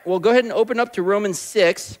well, go ahead and open up to Romans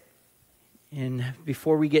 6. And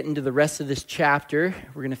before we get into the rest of this chapter,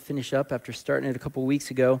 we're going to finish up after starting it a couple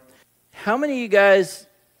weeks ago. How many of you guys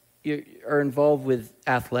are involved with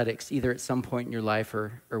athletics, either at some point in your life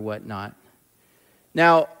or whatnot?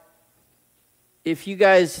 Now, if you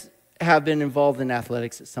guys have been involved in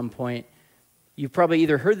athletics at some point, you've probably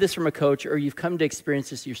either heard this from a coach or you've come to experience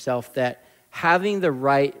this yourself, that having the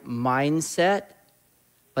right mindset,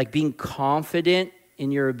 like being confident in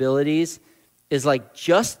your abilities, is like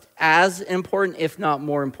just as important, if not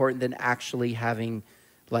more important, than actually having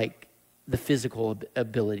like the physical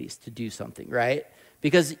abilities to do something, right?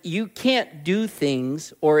 Because you can't do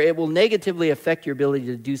things, or it will negatively affect your ability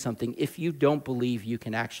to do something if you don't believe you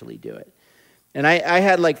can actually do it. And I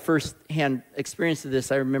had like first-hand experience of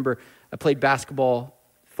this. I remember I played basketball.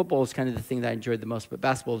 Football was kind of the thing that I enjoyed the most, but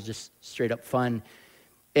basketball was just straight up fun.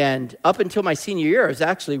 And up until my senior year, I was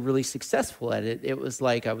actually really successful at it. It was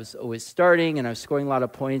like I was always starting, and I was scoring a lot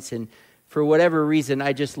of points. And for whatever reason,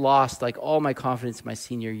 I just lost like all my confidence my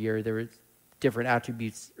senior year. There were different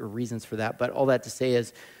attributes or reasons for that. But all that to say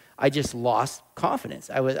is I just lost confidence.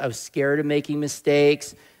 I was scared of making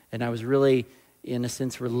mistakes, and I was really, in a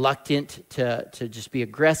sense, reluctant to just be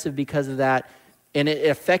aggressive because of that. And it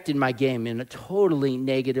affected my game in a totally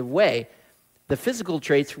negative way. The physical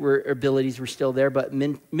traits abilities were still there, but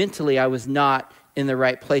mentally I was not in the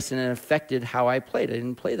right place, and it affected how I played. I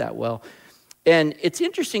didn't play that well. And it's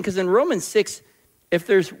interesting because in Romans 6, if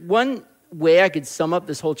there's one way I could sum up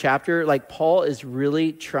this whole chapter, like Paul is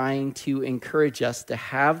really trying to encourage us to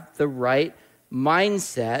have the right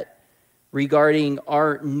mindset regarding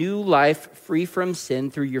our new life free from sin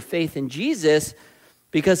through your faith in Jesus,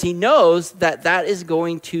 because he knows that that is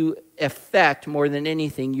going to affect more than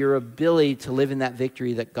anything your ability to live in that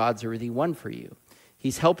victory that God's already won for you.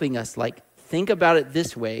 He's helping us like think about it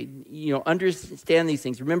this way, understand these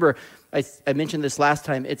things. Remember, I mentioned this last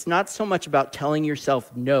time. It's not so much about telling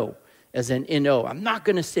yourself no, as in no, I'm not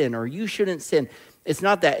going to sin, or you shouldn't sin. It's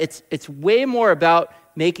not that. It's way more about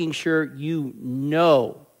making sure you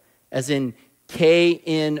know, as in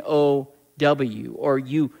K-N-O-W, or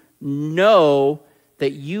you know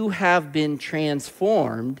that you have been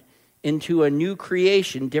transformed into a new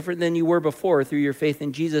creation, different than you were before through your faith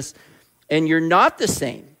in Jesus, and you're not the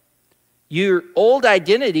same. Your old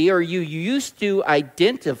identity, or you used to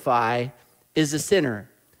identify, is a sinner.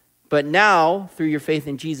 But now, through your faith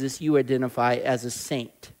in Jesus, you identify as a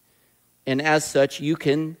saint. And as such, you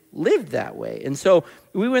can live that way. And so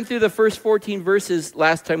we went through the first 14 verses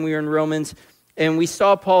last time we were in Romans, and we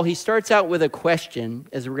saw Paul, he starts out with a question,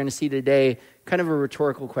 as we're going to see today, kind of a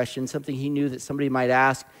rhetorical question, something he knew that somebody might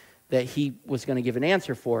ask that he was going to give an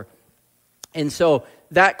answer for. And so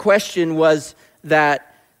that question was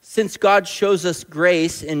that since God shows us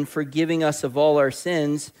grace in forgiving us of all our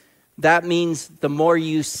sins, that means the more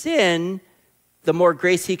you sin, the more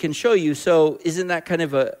grace he can show you. So isn't that kind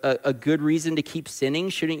of a good reason to keep sinning?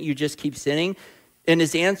 Shouldn't you just keep sinning? And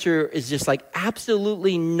his answer is just like,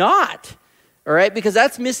 absolutely not. All right? Because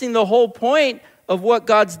that's missing the whole point of what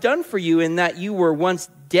God's done for you, in that you were once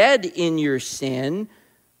dead in your sin,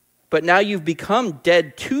 but now you've become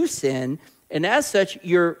dead to sin. And as such,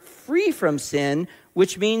 you're free from sin,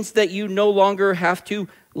 which means that you no longer have to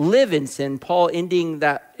live in sin. Paul ending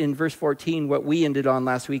that in verse 14, what we ended on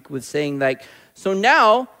last week, was saying like, so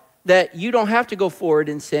now that you don't have to go forward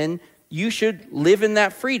in sin, you should live in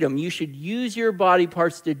that freedom. You should use your body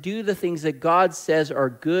parts to do the things that God says are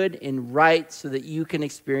good and right, so that you can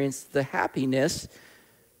experience the happiness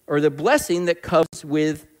or the blessing that comes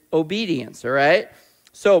with obedience, all right?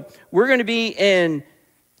 So we're going to be in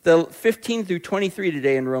the 15 through 23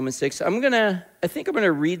 today in Romans 6. I think I'm going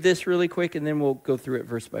to read this really quick, and then we'll go through it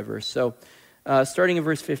verse by verse. So starting in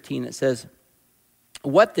verse 15, it says,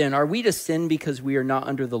 "What then? Are we to sin because we are not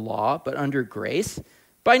under the law, but under grace?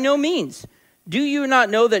 By no means. Do you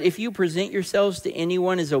not know that if you present yourselves to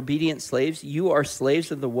anyone as obedient slaves, you are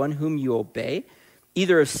slaves of the one whom you obey,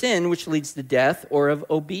 either of sin, which leads to death, or of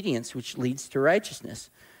obedience, which leads to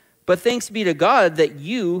righteousness? But thanks be to God that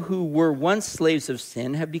you, who were once slaves of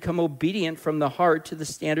sin, have become obedient from the heart to the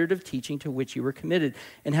standard of teaching to which you were committed,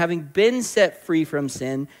 and having been set free from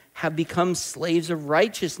sin, have become slaves of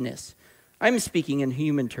righteousness. I'm speaking in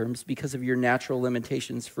human terms because of your natural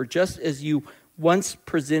limitations. For just as you once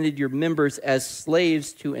presented your members as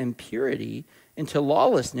slaves to impurity and to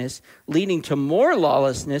lawlessness, leading to more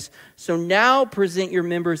lawlessness, so now present your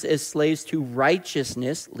members as slaves to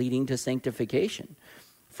righteousness, leading to sanctification.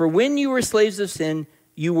 For when you were slaves of sin,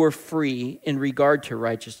 you were free in regard to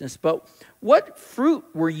righteousness. But what fruit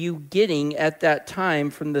were you getting at that time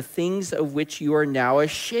from the things of which you are now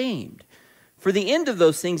ashamed? For the end of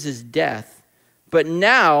those things is death. But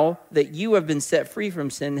now that you have been set free from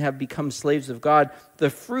sin and have become slaves of God, the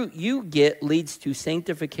fruit you get leads to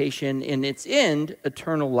sanctification, and its end,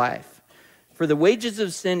 eternal life. For the wages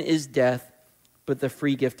of sin is death, but the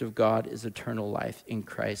free gift of God is eternal life in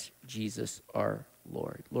Christ Jesus our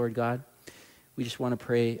Lord. Lord God, we just want to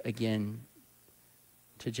pray again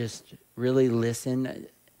to just really listen.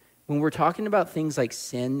 When we're talking about things like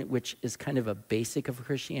sin, which is kind of a basic of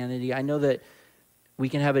Christianity, I know that we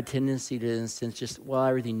can have a tendency to, in a sense, just, well, I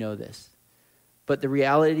already know this. But the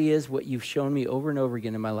reality is what you've shown me over and over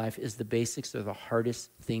again in my life is the basics are the hardest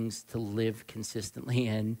things to live consistently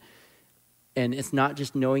in. And it's not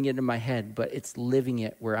just knowing it in my head, but it's living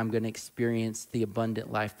it where I'm going to experience the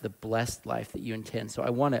abundant life, the blessed life that you intend. So I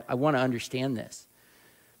want to understand this.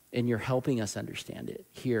 And you're helping us understand it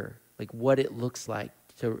here, like what it looks like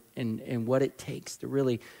to and what it takes to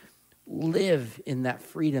really live in that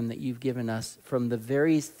freedom that you've given us from the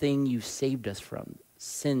very thing you saved us from,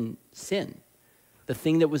 sin, the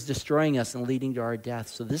thing that was destroying us and leading to our death.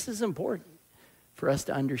 So this is important for us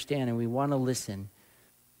to understand, and we want to listen.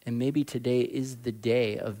 And maybe today is the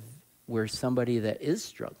day of where somebody that is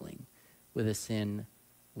struggling with a sin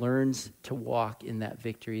learns to walk in that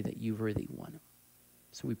victory that you've really won.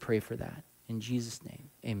 So we pray for that. In Jesus' name,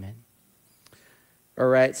 amen. All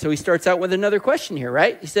right, so he starts out with another question here,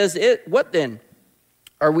 right? He says, what then?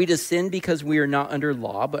 Are we to sin because we are not under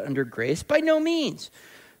law, but under grace? By no means.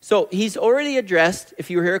 So he's already addressed, if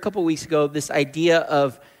you were here a couple weeks ago, this idea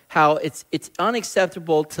of how it's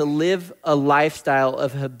unacceptable to live a lifestyle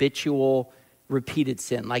of habitual, repeated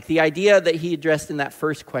sin. Like the idea that he addressed in that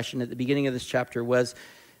first question at the beginning of this chapter was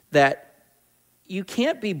that you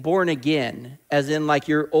can't be born again, as in like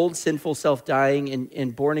your old sinful self dying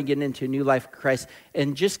and born again into a new life in Christ,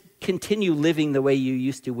 and just continue living the way you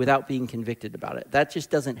used to without being convicted about it. That just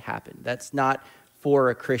doesn't happen. That's not for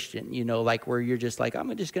a Christian, like where you're just like,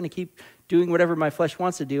 I'm just going to keep doing whatever my flesh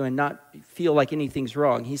wants to do and not feel like anything's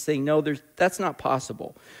wrong. He's saying, no, that's not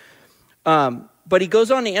possible. But he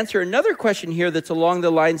goes on to answer another question here that's along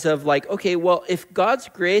the lines of like, okay, well, if God's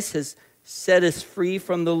grace has set us free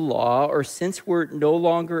from the law, or since we're no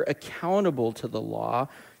longer accountable to the law,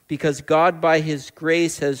 because God by his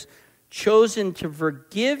grace has chosen to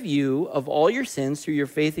forgive you of all your sins through your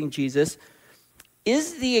faith in Jesus,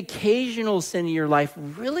 is the occasional sin in your life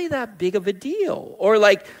really that big of a deal? Or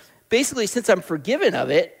like, basically, since I'm forgiven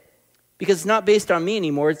of it, because it's not based on me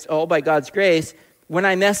anymore, it's all by God's grace, when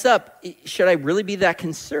I mess up, should I really be that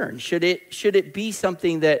concerned? Should it be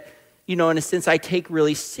something that, in a sense, I take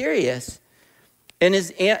really serious? And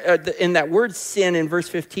in that word sin in verse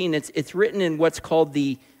 15, it's written in what's called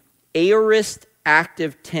the aorist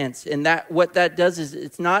active tense. And what that does is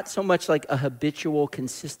it's not so much like a habitual,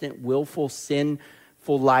 consistent, willful,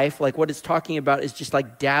 sinful life. Like what it's talking about is just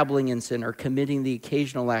like dabbling in sin or committing the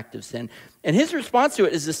occasional act of sin. And his response to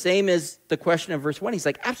it is the same as the question of verse 1. He's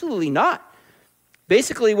like, absolutely not.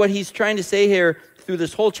 Basically, what he's trying to say here through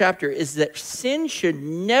this whole chapter is that sin should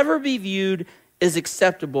never be viewed as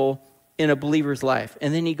acceptable in a believer's life.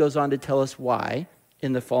 And then he goes on to tell us why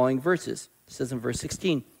in the following verses. It says in verse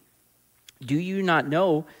 16, do you not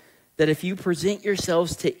know that if you present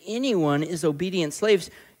yourselves to anyone as obedient slaves,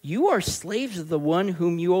 you are slaves of the one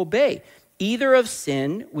whom you obey, either of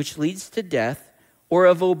sin, which leads to death, or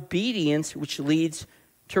of obedience, which leads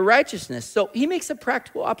to righteousness. So he makes a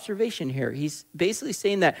practical observation here. He's basically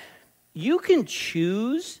saying that you can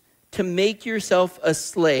choose to make yourself a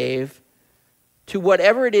slave to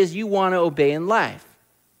whatever it is you want to obey in life.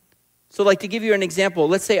 So like to give you an example,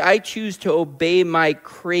 let's say I choose to obey my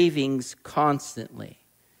cravings constantly.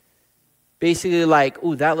 Basically like,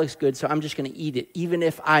 oh, that looks good, so I'm just going to eat it, even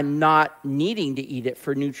if I'm not needing to eat it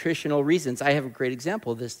for nutritional reasons. I have a great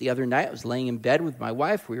example of this. The other night I was laying in bed with my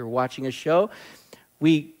wife. We were watching a show.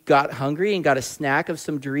 We got hungry and got a snack of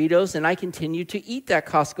some Doritos, and I continued to eat that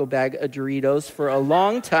Costco bag of Doritos for a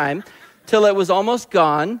long time till it was almost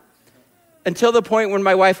gone, until the point when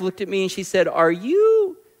my wife looked at me and she said, are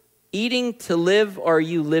you eating to live, or are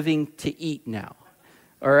you living to eat now?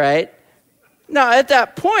 All right. Now, at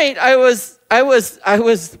that point, I was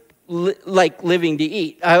like living to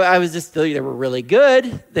eat. I was just feeling they were really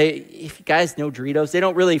good. If you guys know Doritos, they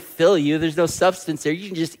don't really fill you. There's no substance there. You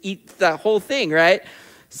can just eat the whole thing, right?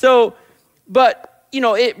 So, but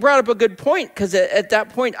it brought up a good point, because at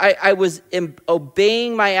that point, I was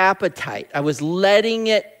obeying my appetite. I was letting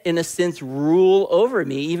it, in a sense, rule over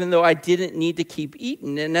me, even though I didn't need to keep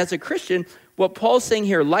eating. And as a Christian, what Paul's saying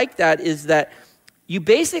here like that is that you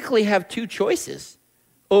basically have two choices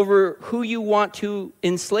over who you want to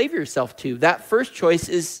enslave yourself to. That first choice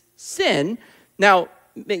is sin. Now,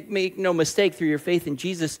 make no mistake, through your faith in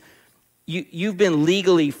Jesus, you've been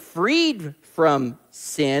legally freed from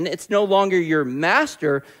sin. It's no longer your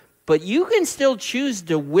master, but you can still choose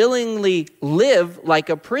to willingly live like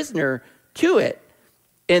a prisoner to it.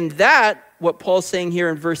 And that, what Paul's saying here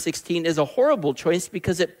in verse 16, is a horrible choice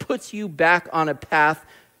because it puts you back on a path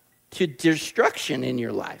to destruction in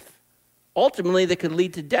your life. Ultimately, that could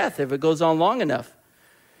lead to death if it goes on long enough.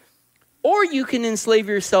 Or you can enslave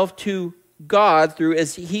yourself to God through,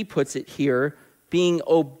 as he puts it here, being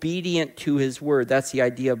obedient to his word. That's the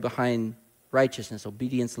idea behind righteousness.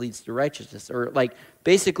 Obedience leads to righteousness. Or like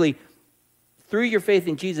basically, through your faith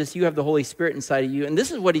in Jesus, you have the Holy Spirit inside of you. And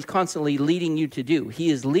this is what he's constantly leading you to do. He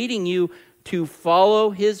is leading you to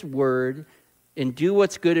follow his word and do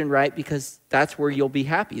what's good and right, because that's where you'll be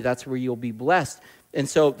happy. That's where you'll be blessed. And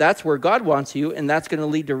so that's where God wants you, and that's going to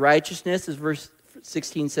lead to righteousness, as verse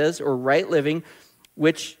 16 says, or right living,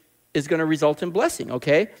 which is going to result in blessing,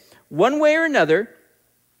 okay? One way or another,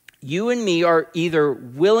 you and me are either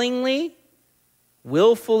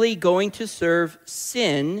willfully going to serve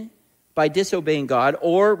sin by disobeying God,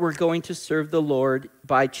 or we're going to serve the Lord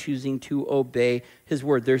by choosing to obey his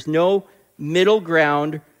word. There's no middle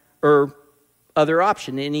ground or other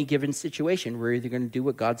option in any given situation. We're either going to do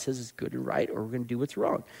what God says is good and right, or we're going to do what's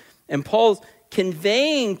wrong. And Paul's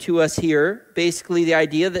conveying to us here basically the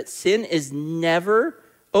idea that sin is never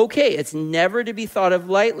okay. It's never to be thought of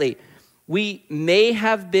lightly. We may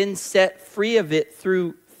have been set free of it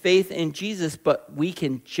through faith in Jesus, but we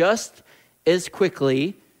can just as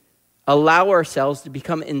quickly allow ourselves to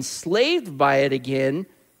become enslaved by it again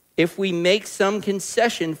if we make some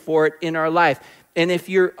concession for it in our life. And if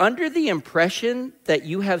you're under the impression that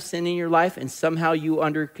you have sin in your life and somehow you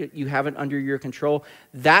have it under your control,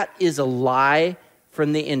 that is a lie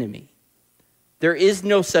from the enemy. There is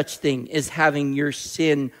no such thing as having your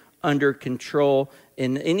sin under control.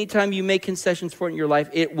 And anytime you make concessions for it in your life,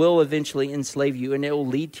 it will eventually enslave you, and it will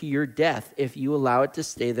lead to your death if you allow it to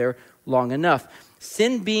stay there long enough.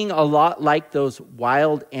 Sin being a lot like those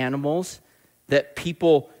wild animals that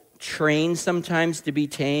people train sometimes to be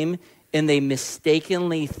tame, and they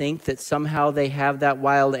mistakenly think that somehow they have that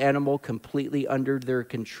wild animal completely under their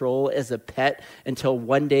control as a pet until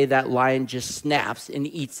one day that lion just snaps and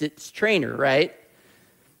eats its trainer, right?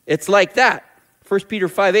 It's like that. 1 Peter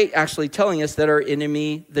 5:8 actually telling us that our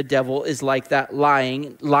enemy, the devil, is like that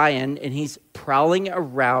lion, and he's prowling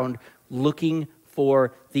around looking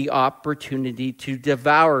for the opportunity to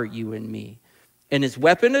devour you and me. And his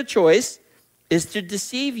weapon of choice is to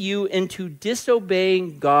deceive you into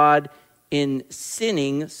disobeying God in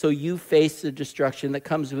sinning, so you face the destruction that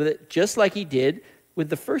comes with it, just like he did with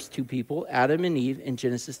the first two people, Adam and Eve, in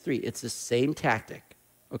Genesis 3. It's the same tactic,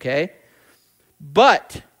 okay?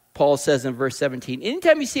 But, Paul says in verse 17,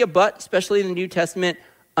 anytime you see a but, especially in the New Testament,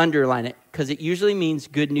 underline it, because it usually means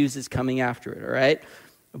good news is coming after it, all right?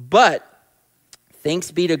 But, thanks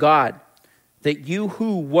be to God that you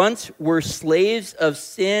who once were slaves of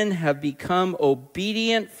sin have become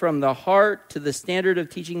obedient from the heart to the standard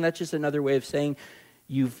of teaching. That's just another way of saying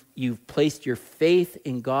you've placed your faith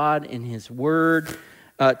in God and his word,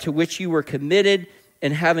 to which you were committed,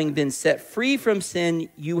 and having been set free from sin,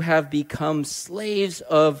 you have become slaves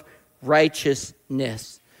of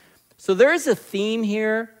righteousness. So there is a theme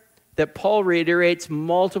here that Paul reiterates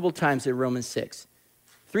multiple times in Romans 6.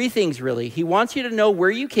 Three things, really. He wants you to know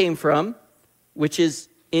where you came from, which is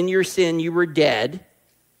in your sin you were dead,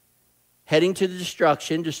 heading to the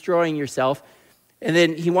destruction, destroying yourself. And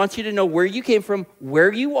then he wants you to know where you came from,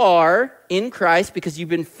 where you are in Christ, because you've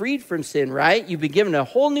been freed from sin, right? You've been given a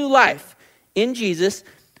whole new life in Jesus.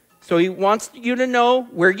 So he wants you to know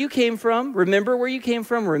where you came from, remember where you came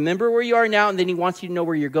from, remember where you are now, and then he wants you to know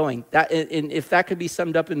where you're going. That, and if that could be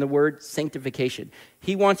summed up in the word sanctification.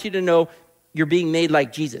 He wants you to know you're being made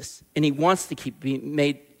like Jesus, and he wants to keep being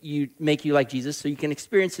make you like Jesus so you can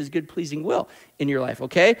experience his good, pleasing will in your life,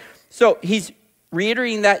 okay? So he's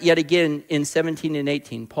reiterating that yet again in 17 and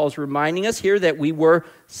 18. Paul's reminding us here that we were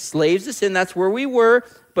slaves to sin. That's where we were,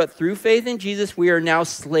 but through faith in Jesus, we are now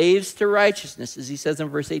slaves to righteousness, as he says in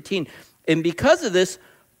verse 18. And because of this,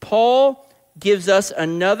 Paul gives us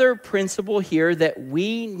another principle here that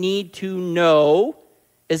we need to know,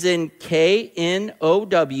 as in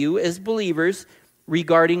K-N-O-W, as believers,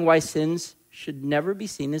 regarding why sins should never be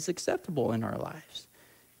seen as acceptable in our lives.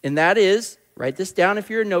 And that is, write this down if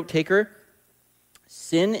you're a note taker,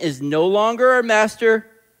 sin is no longer our master,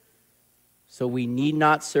 so we need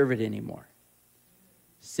not serve it anymore.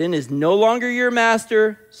 Sin is no longer your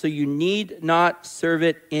master, so you need not serve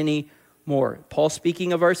it anymore. Paul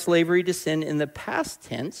speaking of our slavery to sin in the past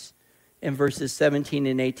tense in verses 17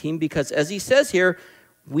 and 18, because as he says here,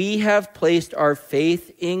 we have placed our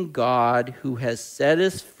faith in God, who has set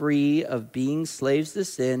us free of being slaves to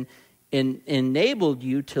sin and enabled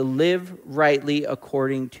you to live rightly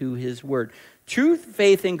according to his word. True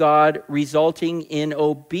faith in God resulting in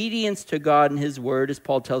obedience to God and his word, as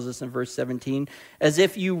Paul tells us in verse 17, as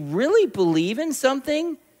if you really believe in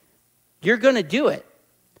something, you're going to do it.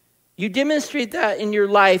 You demonstrate that in your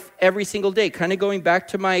life every single day, kind of going back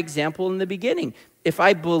to my example in the beginning. If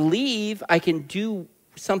I believe I can do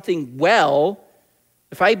something well,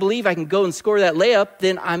 if I believe I can go and score that layup,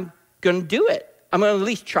 then I'm going to do it. I'm going to at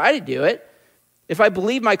least try to do it. If I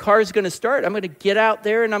believe my car is going to start, I'm going to get out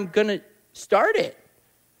there and I'm going to start it.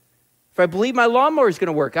 If I believe my lawnmower is going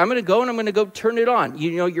to work, I'm going to go and I'm going to go turn it on.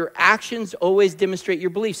 You know, your actions always demonstrate your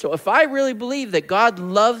belief. So if I really believe that God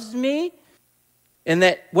loves me and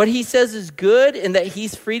that what he says is good and that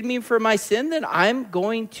he's freed me from my sin, then I'm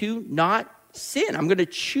going to not sin. I'm going to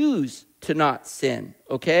choose to not sin,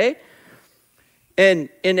 okay? And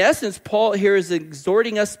in essence, Paul here is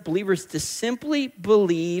exhorting us believers to simply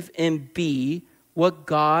believe and be what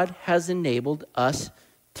God has enabled us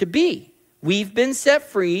to be. We've been set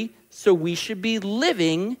free, so we should be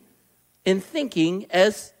living and thinking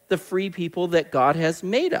as the free people that God has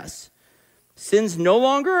made us. Sin's no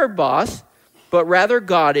longer our boss, but rather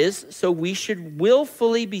God is, so we should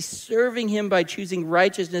willfully be serving him by choosing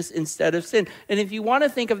righteousness instead of sin. And if you want to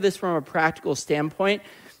think of this from a practical standpoint,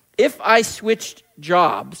 if I switched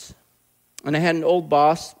jobs and I had an old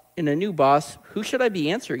boss and a new boss, who should I be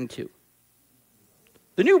answering to?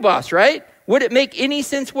 The new boss, right? Would it make any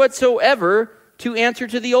sense whatsoever to answer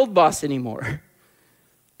to the old boss anymore?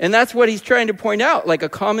 And that's what he's trying to point out, like a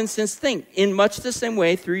common sense thing. In much the same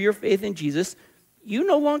way, through your faith in Jesus, you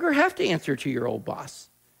no longer have to answer to your old boss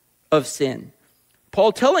of sin.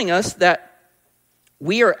 Paul telling us that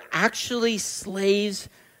we are actually slaves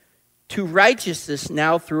to righteousness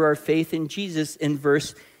now through our faith in Jesus in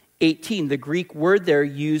verse 18. The Greek word there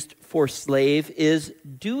used for slave is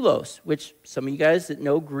doulos, which some of you guys that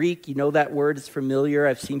know Greek, you know that word is familiar.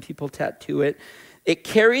 I've seen people tattoo it. It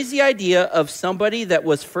carries the idea of somebody that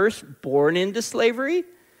was first born into slavery,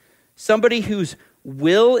 somebody whose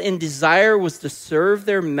will and desire was to serve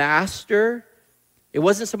their master. It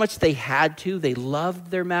wasn't so much they had to, they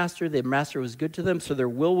loved their master was good to them, so their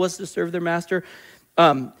will was to serve their master.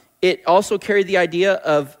 It also carried the idea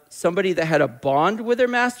of somebody that had a bond with their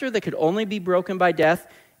master that could only be broken by death.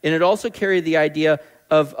 And it also carried the idea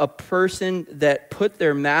of a person that put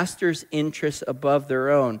their master's interests above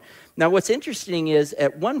their own. Now, what's interesting is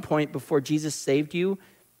at one point before Jesus saved you,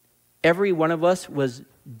 every one of us was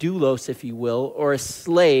doulos, if you will, or a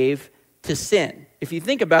slave to sin. If you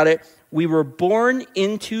think about it, we were born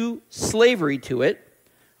into slavery to it.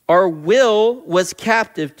 Our will was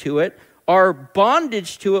captive to it. Our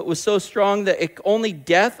bondage to it was so strong that only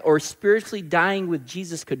death or spiritually dying with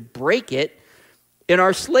Jesus could break it. And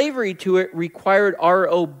our slavery to it required our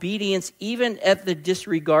obedience even at the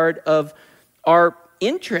disregard of our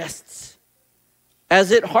interests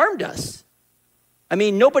as it harmed us. I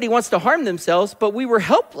mean, nobody wants to harm themselves, but we were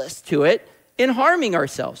helpless to it in harming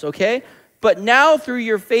ourselves, okay? But now through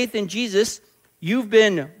your faith in Jesus, you've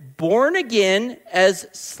been born again as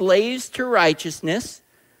slaves to righteousness.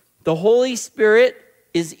 The Holy Spirit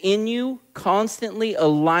is in you, constantly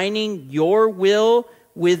aligning your will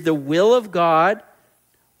with the will of God.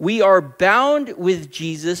 We are bound with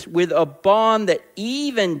Jesus with a bond that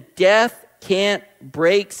even death can't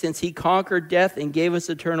break, since he conquered death and gave us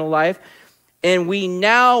eternal life. And we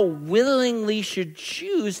now willingly should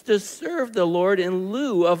choose to serve the Lord in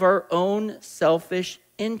lieu of our own selfish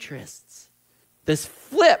interests. This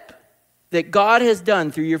flip that God has done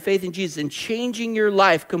through your faith in Jesus and changing your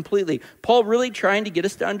life completely. Paul really trying to get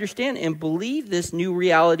us to understand and believe this new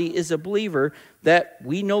reality as a believer, that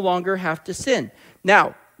we no longer have to sin.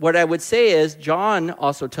 Now, what I would say is John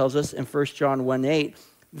also tells us in 1 John 1:8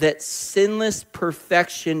 that sinless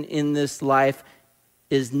perfection in this life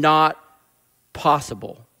is not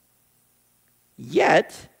possible.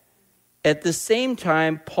 Yet, at the same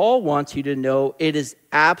time, Paul wants you to know it is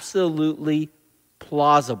absolutely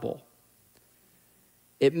plausible.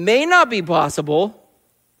 It may not be possible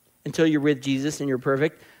until you're with Jesus and you're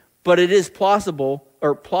perfect, but it is plausible,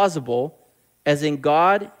 as in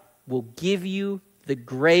God will give you the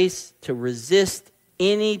grace to resist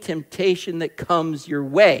any temptation that comes your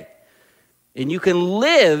way. And you can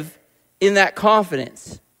live in that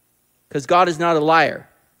confidence because God is not a liar.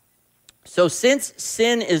 So since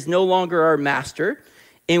sin is no longer our master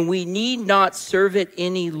and we need not serve it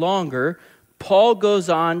any longer, Paul goes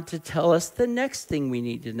on to tell us the next thing we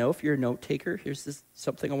need to know. If you're a note taker, here's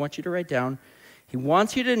something I want you to write down. He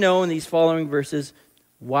wants you to know in these following verses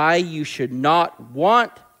why you should not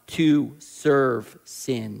want to serve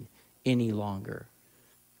sin any longer.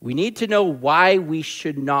 We need to know why we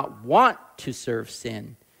should not want to serve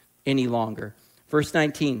sin any longer. Verse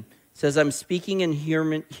 19 says, I'm speaking in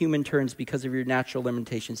human terms because of your natural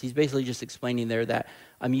limitations. He's basically just explaining there that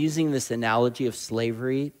I'm using this analogy of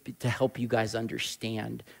slavery to help you guys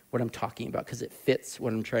understand what I'm talking about, because it fits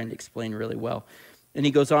what I'm trying to explain really well. And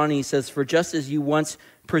he goes on and he says, for just as you once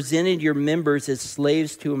presented your members as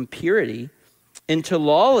slaves to impurity and to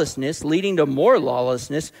lawlessness, leading to more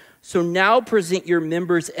lawlessness, so now present your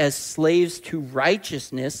members as slaves to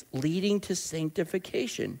righteousness, leading to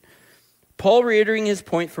sanctification. Paul reiterating his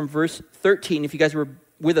point from verse 13, if you guys were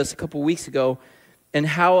with us a couple weeks ago, and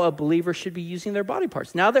how a believer should be using their body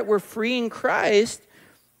parts. Now that we're free in Christ,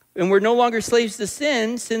 and we're no longer slaves to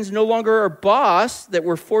sin, sin's no longer our boss that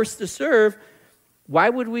we're forced to serve, why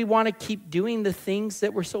would we want to keep doing the things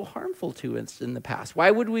that were so harmful to us in the past? Why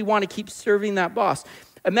would we want to keep serving that boss?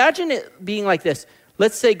 Imagine it being like this.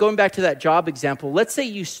 Let's say, going back to that job example, let's say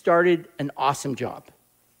you started an awesome job,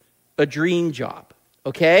 a dream job,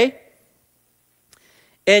 okay?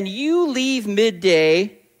 And you leave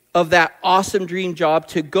midday of that awesome dream job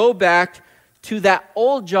to go back to that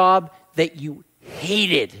old job that you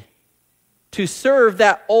hated, to serve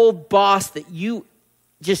that old boss that you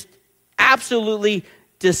just absolutely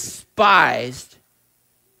despised,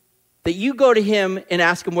 that you go to him and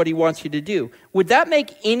ask him what he wants you to do. Would that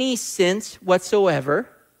make any sense whatsoever?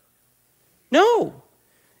 No.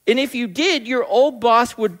 And if you did, your old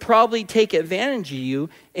boss would probably take advantage of you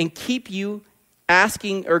and keep you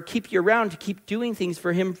asking, or keep you around to keep doing things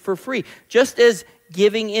for him for free. Just as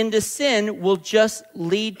giving into sin will just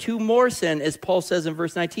lead to more sin, as Paul says in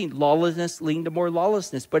verse 19, lawlessness leading to more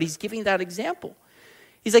lawlessness. But he's giving that example.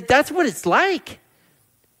 He's like, that's what it's like.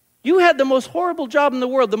 You had the most horrible job in the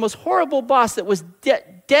world, the most horrible boss that was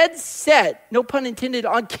dead set, no pun intended,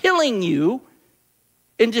 on killing you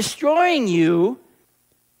and destroying you.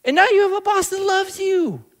 And now you have a boss that loves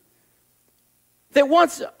you, that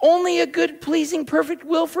wants only a good, pleasing, perfect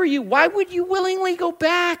will for you. Why would you willingly go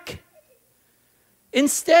back?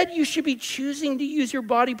 Instead, you should be choosing to use your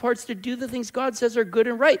body parts to do the things God says are good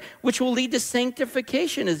and right, which will lead to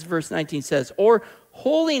sanctification, as verse 19 says, or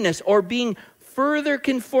holiness, or being further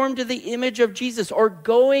conformed to the image of Jesus, or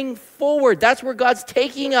going forward. That's where God's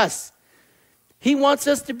taking us. He wants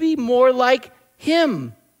us to be more like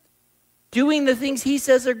him, doing the things he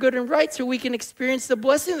says are good and right so we can experience the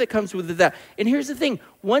blessing that comes with that. And here's the thing.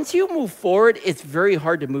 Once you move forward, it's very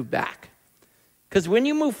hard to move back. Because when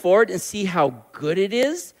you move forward and see how good it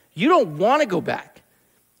is, you don't want to go back.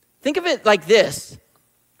 Think of it like this.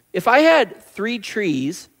 If I had 3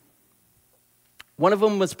 trees, one of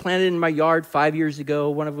them was planted in my yard 5 years ago,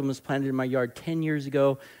 one of them was planted in my yard 10 years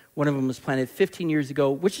ago, one of them was planted 15 years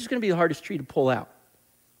ago, which is going to be the hardest tree to pull out?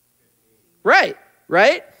 Right?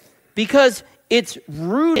 Because it's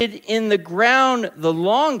rooted in the ground the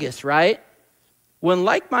longest, right? When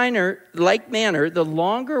like manner, the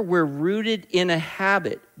longer we're rooted in a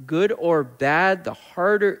habit, good or bad, the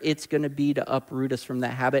harder it's going to be to uproot us from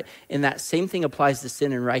that habit. And that same thing applies to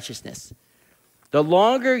sin and righteousness. The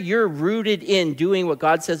longer you're rooted in doing what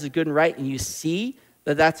God says is good and right, and you see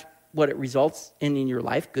that that's what it results in your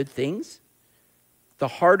life, good things, the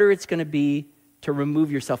harder it's going to be to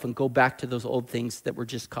remove yourself and go back to those old things that were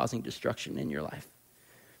just causing destruction in your life.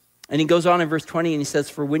 And he goes on in verse 20 and he says,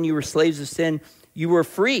 for when you were slaves of sin, you were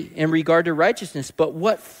free in regard to righteousness. But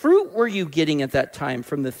what fruit were you getting at that time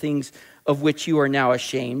from the things of which you are now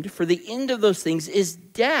ashamed? For the end of those things is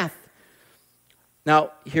death.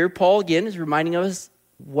 Now, here Paul again is reminding us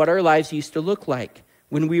what our lives used to look like.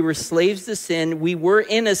 When we were slaves to sin, we were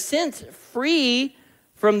in a sense free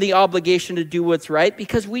from the obligation to do what's right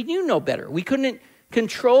because we knew no better. We couldn't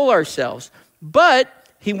control ourselves. But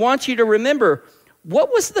he wants you to remember,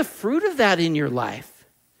 what was the fruit of that in your life?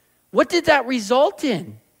 What did that result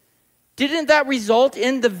in? Didn't that result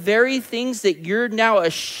in the very things that you're now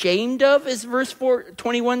ashamed of, as verse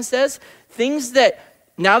 21 says? Things that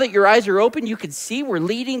now that your eyes are open, you can see were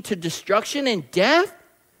leading to destruction and death?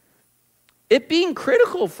 It being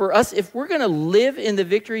critical for us, if we're going to live in the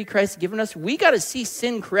victory Christ has given us, we got to see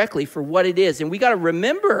sin correctly for what it is. And we got to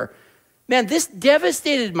remember, man, this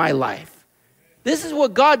devastated my life. This is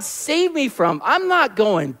what God saved me from. I'm not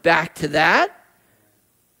going back to that.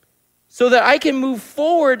 So that I can move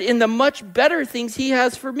forward in the much better things he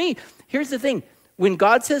has for me. Here's the thing. When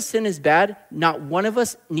God says sin is bad, not one of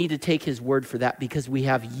us need to take his word for that because we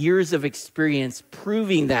have years of experience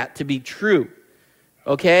proving that to be true.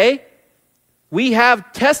 Okay? We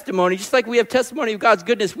have testimony, just like we have testimony of God's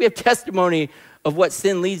goodness, we have testimony of what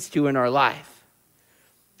sin leads to in our life.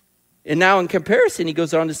 And now in comparison, he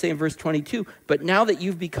goes on to say in verse 22, but now that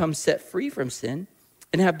you've become set free from sin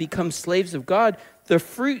and have become slaves of God, the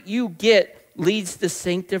fruit you get leads to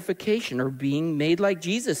sanctification, or being made like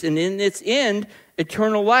Jesus, and in its end,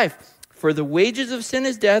 eternal life. For the wages of sin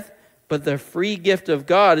is death, but the free gift of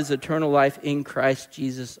God is eternal life in Christ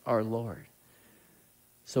Jesus our Lord.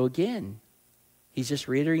 So again, he's just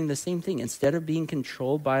reiterating the same thing. Instead of being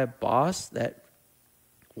controlled by a boss that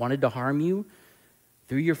wanted to harm you,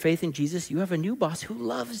 through your faith in Jesus, you have a new boss who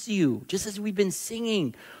loves you, just as we've been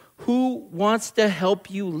singing, who wants to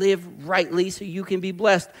help you live rightly so you can be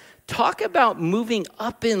blessed. Talk about moving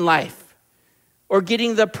up in life or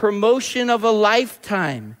getting the promotion of a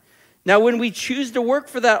lifetime. Now, when we choose to work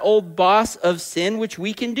for that old boss of sin, which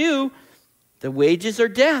we can do, the wages are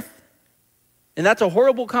death. And that's a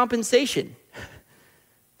horrible compensation.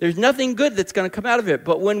 There's nothing good that's going to come out of it.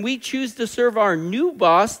 But when we choose to serve our new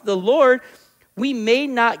boss, the Lord, we may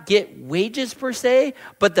not get wages per se,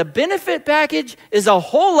 but the benefit package is a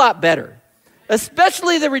whole lot better,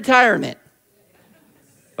 especially the retirement.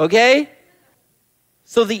 Okay?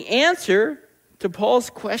 So the answer to Paul's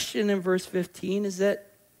question in verse 15 is that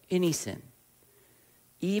any sin,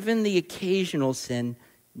 even the occasional sin,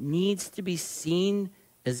 needs to be seen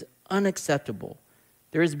as unacceptable.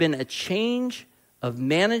 There has been a change of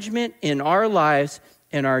management in our lives,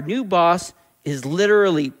 and our new boss is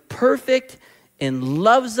literally perfect and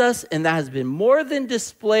loves us, and that has been more than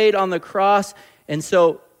displayed on the cross. And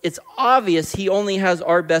so it's obvious he only has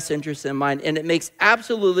our best interests in mind, and it makes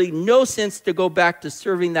absolutely no sense to go back to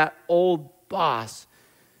serving that old boss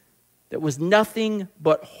that was nothing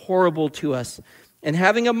but horrible to us. And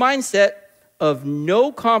having a mindset of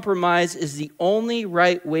no compromise is the only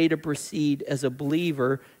right way to proceed as a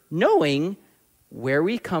believer, knowing where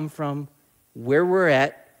we come from, where we're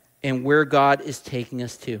at, and where God is taking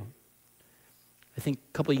us to. I think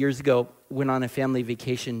a couple of years ago, went on a family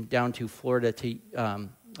vacation down to Florida to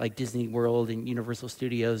like Disney World and Universal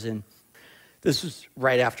Studios. And this was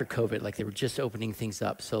right after COVID. Like they were just opening things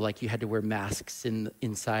up. So like you had to wear masks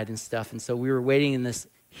inside and stuff. And so we were waiting in this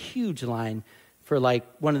huge line for like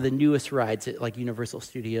one of the newest rides at like Universal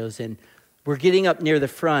Studios. And we're getting up near the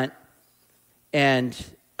front. And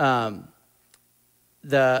one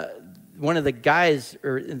of the guys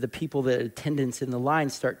or the people, the attendants in the line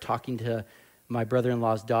start talking to my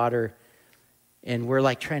brother-in-law's daughter, and we're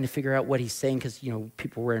like trying to figure out what he's saying because, you know,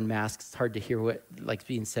 people wearing masks, it's hard to hear what like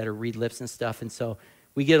being said or read lips and stuff. And so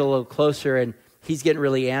we get a little closer, and he's getting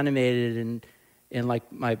really animated, and like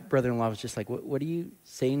my brother-in-law was just like, what are you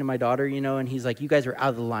saying to my daughter, you know? And he's like, you guys are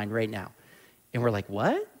out of the line right now. And we're like,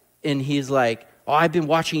 what? And he's like, oh, I've been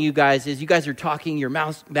watching you guys as you guys are talking, your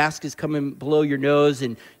mask is coming below your nose,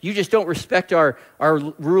 and you just don't respect our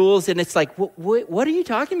rules. And it's like, what are you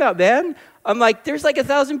talking about, man? I'm like, there's like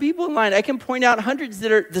 1,000 people in line. I can point out hundreds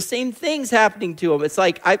that are the same things happening to them. It's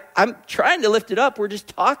like, I'm trying to lift it up. We're just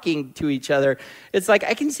talking to each other. It's like,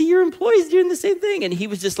 I can see your employees doing the same thing. And he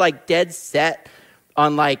was just like dead set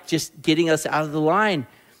on like just getting us out of the line.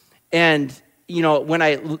 And, you know, when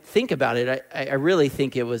I think about it, I really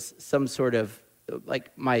think it was some sort of,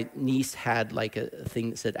 like my niece had like a thing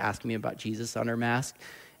that said, ask me about Jesus on her mask.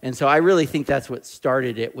 And so I really think that's what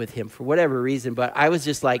started it with him for whatever reason. But I was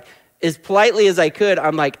just like, as politely as I could,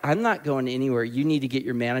 I'm like, I'm not going anywhere. You need to get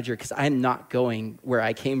your manager because I'm not going where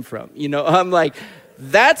I came from. You know, I'm like,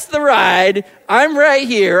 that's the ride. I'm right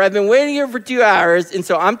here. I've been waiting here for 2 hours. And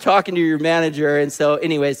so I'm talking to your manager. And so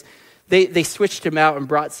anyways, they switched him out and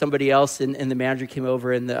brought somebody else. And the manager came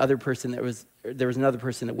over, and the other person there was another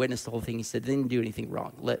person that witnessed the whole thing. He said, they didn't do anything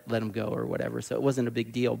wrong. Let him go or whatever. So it wasn't a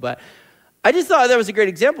big deal. But I just thought that was a great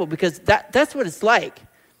example because that's what it's like.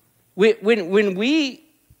 When we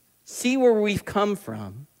see where we've come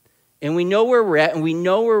from and we know where we're at and we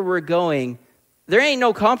know where we're going, there ain't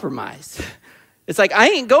no compromise. It's like, I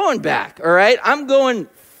ain't going back, all right? I'm going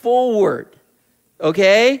forward,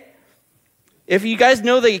 okay? If you guys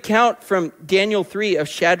know the account from Daniel 3 of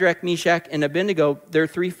Shadrach, Meshach, and Abednego, they're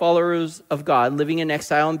 3 followers of God living in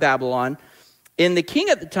exile in Babylon. And the king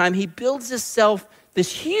at the time, he builds himself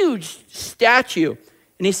this huge statue.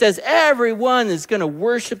 And he says, everyone is going to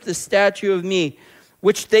worship the statue of me,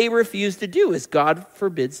 which they refuse to do, as God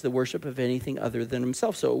forbids the worship of anything other than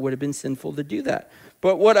himself. So it would have been sinful to do that.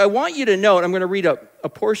 But what I want you to note, I'm going to read a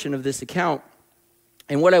portion of this account.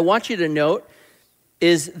 And what I want you to note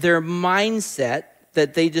is their mindset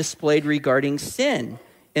that they displayed regarding sin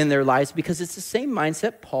in their lives, because it's the same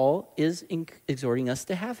mindset Paul is exhorting us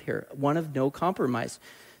to have here, one of no compromise.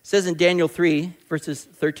 It says in Daniel 3, verses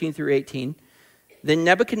 13 through 18, then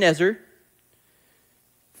Nebuchadnezzar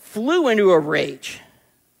flew into a rage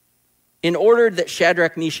in order that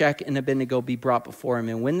Shadrach, Meshach, and Abednego be brought before him.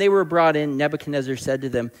 And when they were brought in, Nebuchadnezzar said to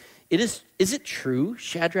them, Is it true,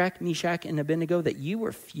 Shadrach, Meshach, and Abednego, that you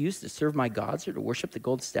refuse to serve my gods or to worship the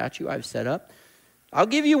gold statue I've set up? I'll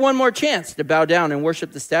give you one more chance to bow down and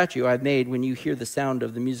worship the statue I've made when you hear the sound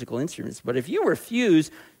of the musical instruments. But if you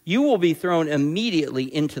refuse, you will be thrown immediately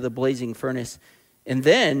into the blazing furnace. And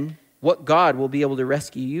then what God will be able to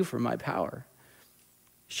rescue you from my power?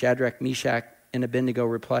 Shadrach, Meshach, and Abednego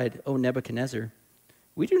replied, O Nebuchadnezzar,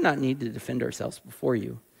 we do not need to defend ourselves before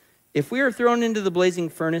you. If we are thrown into the blazing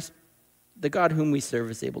furnace, the God whom we serve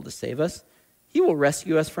is able to save us. He will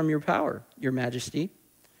rescue us from your power, your majesty.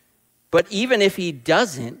 But even if he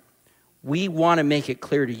doesn't, we want to make it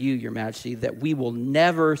clear to you, your majesty, that we will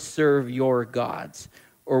never serve your gods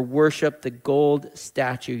or worship the gold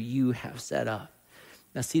statue you have set up.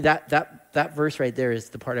 Now see, that verse right there is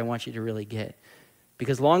the part I want you to really get.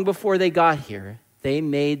 Because long before they got here, they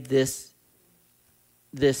made this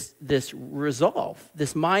resolve,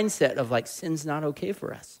 this mindset of like, sin's not okay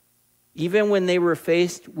for us. Even when they were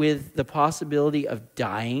faced with the possibility of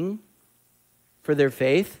dying for their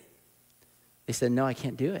faith, they said, no, I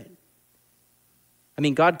can't do it. I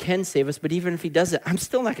mean, God can save us, but even if he does it, I'm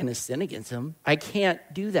still not going to sin against him. I can't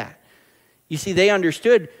do that. You see, they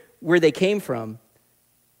understood where they came from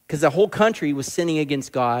because the whole country was sinning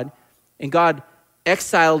against God, and God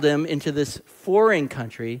exiled them into this foreign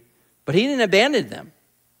country, but he didn't abandon them.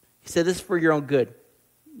 He said, this is for your own good.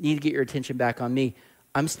 You need to get your attention back on me.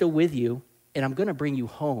 I'm still with you, and I'm going to bring you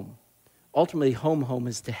home. Ultimately, home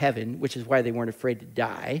is to heaven, which is why they weren't afraid to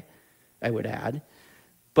die, I would add.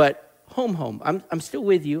 But home. I'm still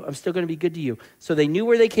with you. I'm still going to be good to you. So they knew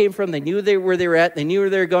where they came from. They knew where they were at. They knew where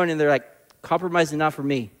they were going, and they're like, compromise is not for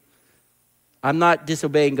me. I'm not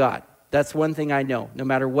disobeying God. That's one thing I know, no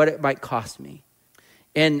matter what it might cost me.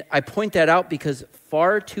 And I point that out because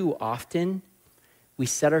far too often we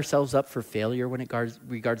set ourselves up for failure when it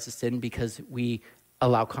regards to sin because we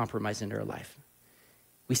allow compromise into our life.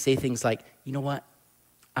 We say things like, you know what?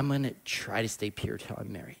 I'm going to try to stay pure till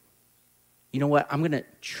I'm married. You know what? I'm going to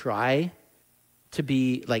try to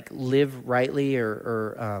be live rightly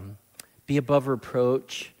or be above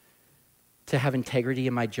reproach, to have integrity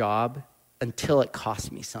in my job until it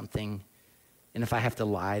costs me something. And if I have to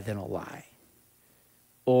lie, then I'll lie.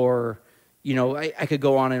 Or, I could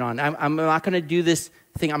go on and on. I'm not going to do this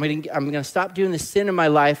thing. I'm going to stop doing the sin in my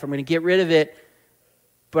life. I'm going to get rid of it,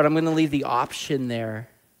 but I'm going to leave the option there.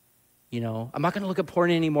 I'm not going to look at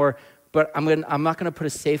porn anymore, but I'm not going to put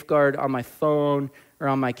a safeguard on my phone or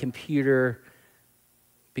on my computer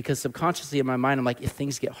because subconsciously in my mind, I'm like, if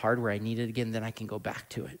things get hard where I need it again, then I can go back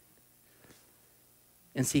to it.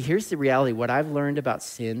 And see, here's the reality. What I've learned about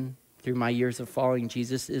sin through my years of following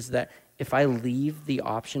Jesus is that if I leave the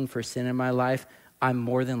option for sin in my life, I'm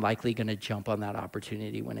more than likely going to jump on that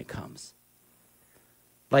opportunity when it comes.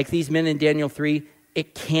 Like these men in Daniel 3,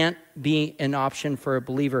 it can't be an option for a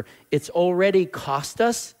believer. It's already cost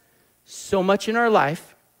us so much in our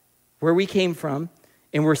life, where we came from,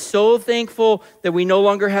 and we're so thankful that we no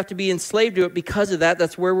longer have to be enslaved to it because of that.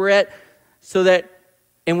 That's where we're at.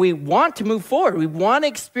 And we want to move forward. We want to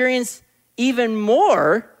experience even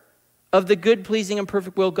more of the good, pleasing, and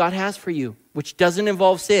perfect will God has for you, which doesn't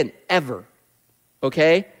involve sin, ever.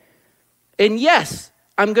 Okay? And yes,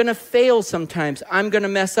 I'm going to fail sometimes. I'm going to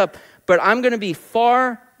mess up. But I'm going to be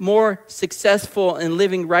far more successful in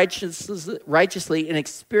living righteously and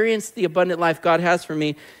experience the abundant life God has for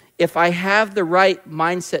me if I have the right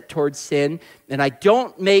mindset towards sin and I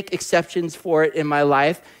don't make exceptions for it in my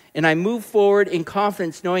life and I move forward in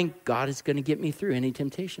confidence knowing God is going to get me through any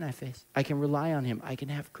temptation I face. I can rely on him. I can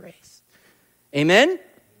have grace. Amen?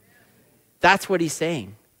 That's what he's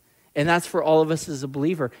saying. And that's for all of us as a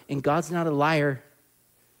believer. And God's not a liar.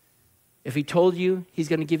 If he told you he's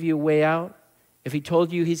going to give you a way out, if he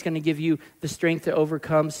told you he's going to give you the strength to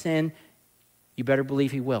overcome sin, you better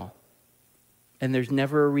believe he will. And there's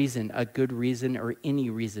never a good reason or any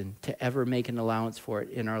reason to ever make an allowance for it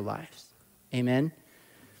in our lives. Amen?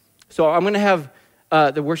 So I'm going to have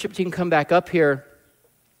the worship team come back up here.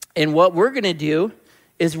 And what we're going to do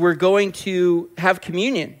is we're going to have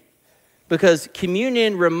communion. Because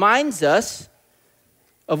communion reminds us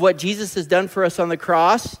of what Jesus has done for us on the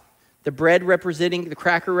cross. The bread representing, the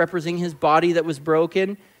cracker representing his body that was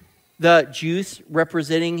broken. The juice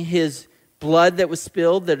representing his blood that was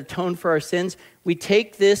spilled that atoned for our sins. We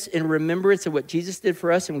take this in remembrance of what Jesus did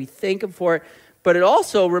for us and we thank him for it. But it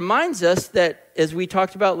also reminds us that, as we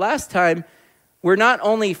talked about last time, we're not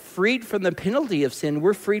only freed from the penalty of sin,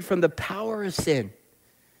 we're freed from the power of sin.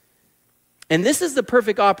 And this is the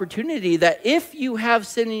perfect opportunity that if you have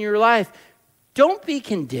sin in your life, don't be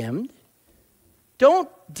condemned.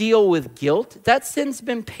 Don't deal with guilt. That sin's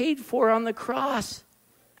been paid for on the cross.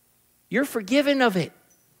 You're forgiven of it.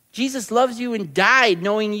 Jesus loves you and died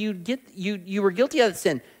knowing you were guilty of that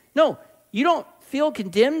sin. No, you don't feel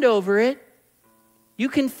condemned over it. You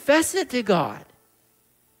confess it to God.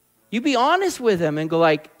 You be honest with him and go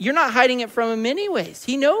like, you're not hiding it from him anyways.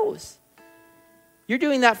 He knows. You're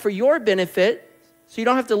doing that for your benefit, so you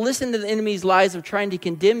don't have to listen to the enemy's lies of trying to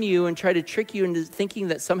condemn you and try to trick you into thinking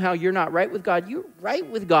that somehow you're not right with God. You're right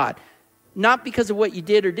with God. Not because of what you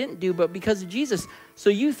did or didn't do, but because of Jesus. So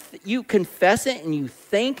you confess it and you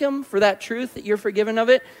thank him for that truth that you're forgiven of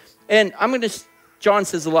it. And John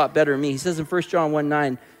says a lot better than me. He says in 1 John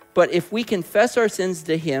 1:9, but if we confess our sins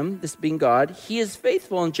to him, this being God, he is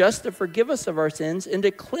faithful and just to forgive us of our sins and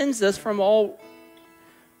to cleanse us from all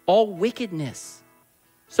wickedness.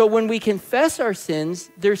 So when we confess our sins,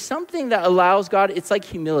 there's something that allows God, it's like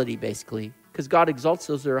humility basically, because God exalts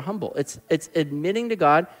those that are humble. It's admitting to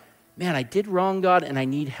God, man, I did wrong, God, and I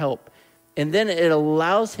need help. And then it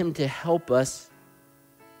allows him to help us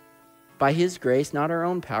by his grace, not our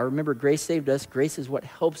own power. Remember, grace saved us. Grace is what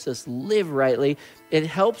helps us live rightly. It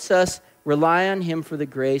helps us rely on him for the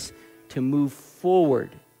grace to move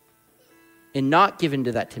forward and not give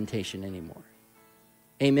into that temptation anymore.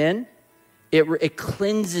 Amen? It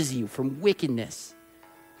cleanses you from wickedness.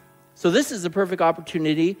 So this is the perfect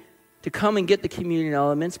opportunity to come and get the communion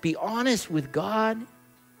elements. Be honest with God.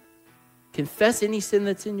 Confess any sin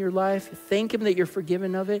that's in your life. Thank him that you're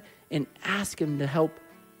forgiven of it. And ask him to help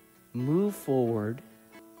move forward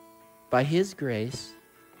by his grace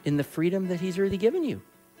in the freedom that he's already given you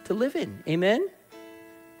to live in. Amen?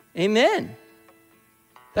 Amen.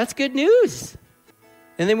 That's good news.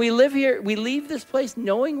 And then we leave this place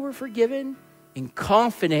knowing we're forgiven and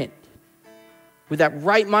confident with that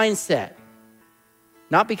right mindset.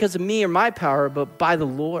 Not because of me or my power, but by the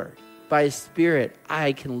Lord, by his Spirit,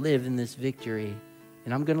 I can live in this victory.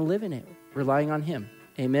 And I'm going to live in it, relying on him.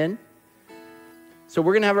 Amen? So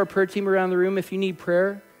we're going to have our prayer team around the room. If you need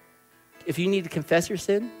prayer, if you need to confess your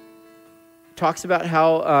sin, it talks about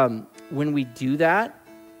how when we do that,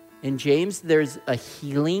 in James, there's a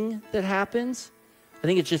healing that happens. I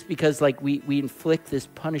think it's just because like we inflict this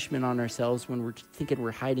punishment on ourselves when we're thinking we're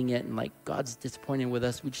hiding it and like God's disappointed with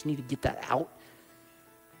us. We just need to get that out.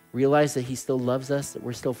 Realize that he still loves us, that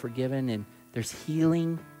we're still forgiven, and there's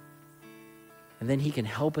healing. And then he can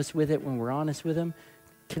help us with it when we're honest with him.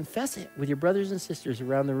 Confess it with your brothers and sisters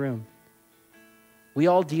around the room. We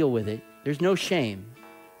all deal with it. There's no shame.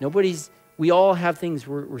 We all have things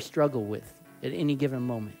we struggle with at any given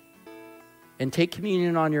moment. And take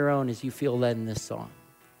communion on your own as you feel led in this song.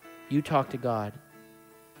 You talk to God.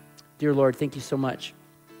 Dear Lord, thank you so much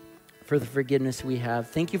for the forgiveness we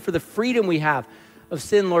have. Thank you for the freedom we have of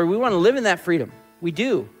sin, Lord. We want to live in that freedom. We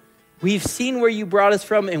do. We've seen where you brought us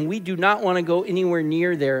from, and we do not want to go anywhere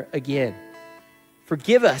near there again.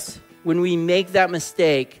 Forgive us when we make that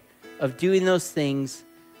mistake of doing those things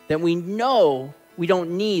that we know we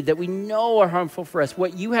don't need, that we know are harmful for us.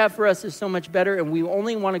 What you have for us is so much better, and we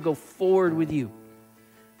only want to go forward with you.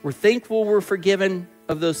 We're thankful we're forgiven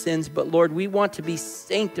of those sins, but Lord, we want to be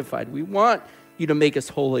sanctified. We want you to make us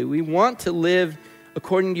holy. We want to live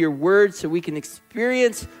according to your word so we can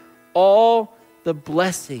experience all the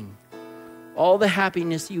blessing, all the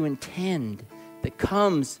happiness you intend that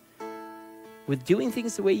comes with doing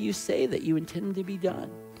things the way you say that you intend them to be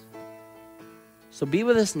done. So be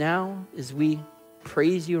with us now as we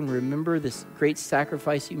praise you and remember this great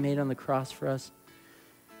sacrifice you made on the cross for us.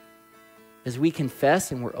 As we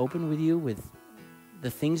confess and we're open with you with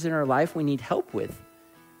the things in our life we need help with.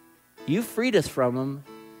 You freed us from them,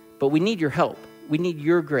 but we need your help. We need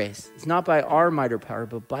your grace. It's not by our might or power,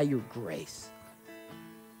 but by your grace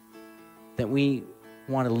that we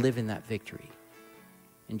want to live in that victory.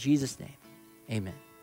 In Jesus' name, amen.